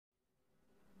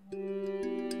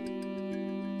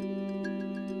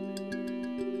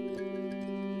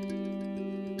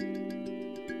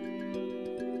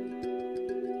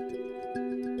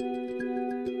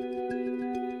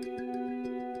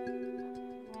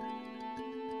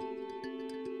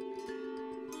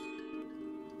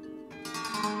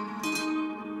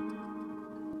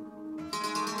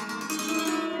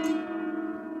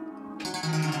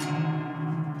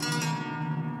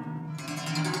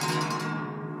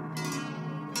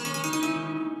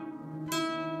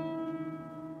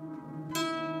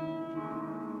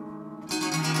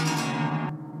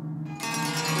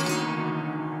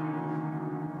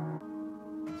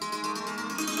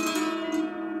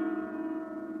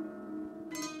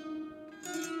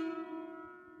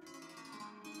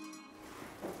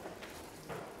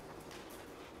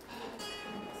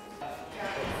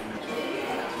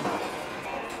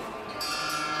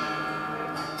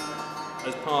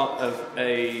of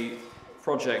a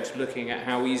project looking at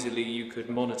how easily you could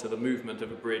monitor the movement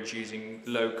of a bridge using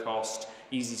low-cost,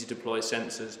 easy-to-deploy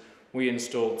sensors. We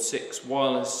installed 6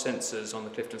 wireless sensors on the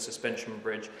Clifton Suspension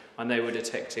Bridge, and they were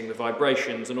detecting the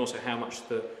vibrations and also how much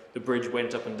the bridge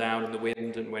went up and down in the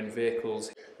wind, and when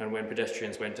vehicles and when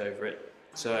pedestrians went over it.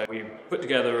 So we put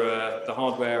together the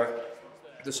hardware,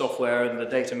 the software and the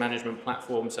data management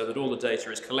platform so that all the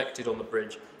data is collected on the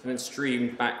bridge and then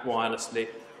streamed back wirelessly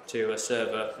to a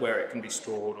server where it can be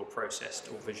stored or processed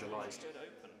or visualized.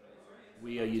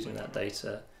 We are using that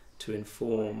data to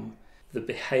inform the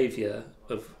behavior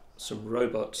of some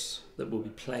robots that will be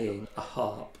playing a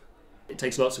harp. It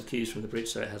takes lots of cues from the bridge,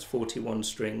 so it has 41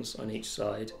 strings on each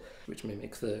side, which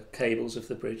mimic the cables of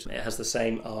the bridge. It has the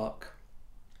same arc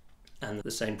and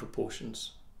the same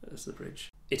proportions as the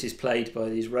bridge. It is played by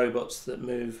these robots that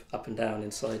move up and down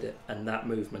inside it, and that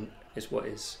movement is what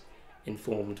is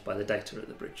informed by the data at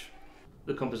the bridge.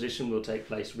 The composition will take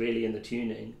place really in the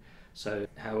tuning, so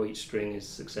how each string is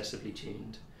successively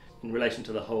tuned in relation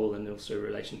to the whole and also in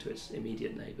relation to its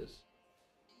immediate neighbours.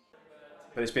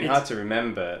 But it's been hard to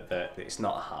remember that it's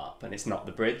not a harp and it's not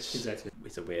the bridge. Exactly.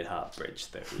 It's a weird harp bridge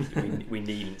that we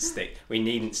needn't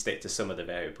stick to some of the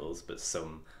variables, but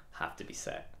some have to be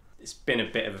set. It's been a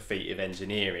bit of a feat of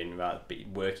engineering, rather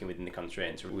than working within the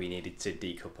constraints. We needed to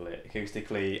decouple it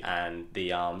acoustically, and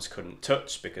the arms couldn't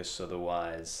touch because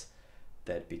otherwise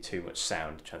there'd be too much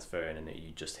sound transferring and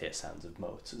you just hear sounds of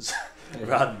motors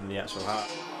rather than the actual harp.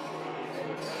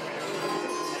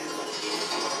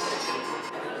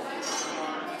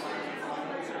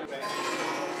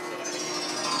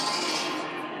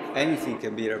 Anything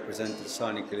can be represented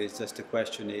sonically. It's just a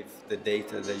question if the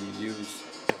data that you use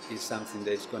is something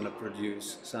that's going to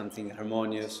produce something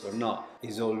harmonious or not.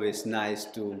 It's always nice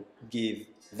to give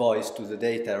voice to the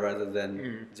data rather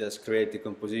than just create the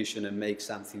composition and make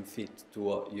something fit to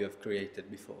what you have created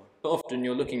before. But often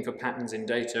you're looking for patterns in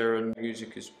data, and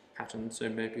music is patterns, so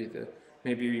maybe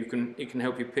it can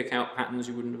help you pick out patterns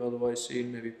you wouldn't have otherwise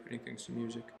seen, maybe putting things to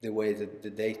music. The way that the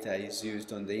data is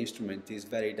used on the instrument is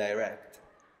very direct,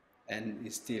 and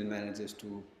it still manages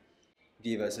to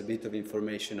give us a bit of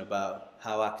information about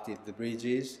how active the bridge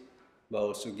is, but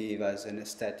also give us an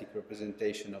aesthetic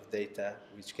representation of data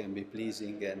which can be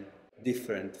pleasing and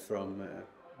different from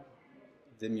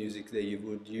the music that you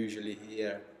would usually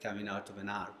hear coming out of an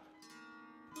harp.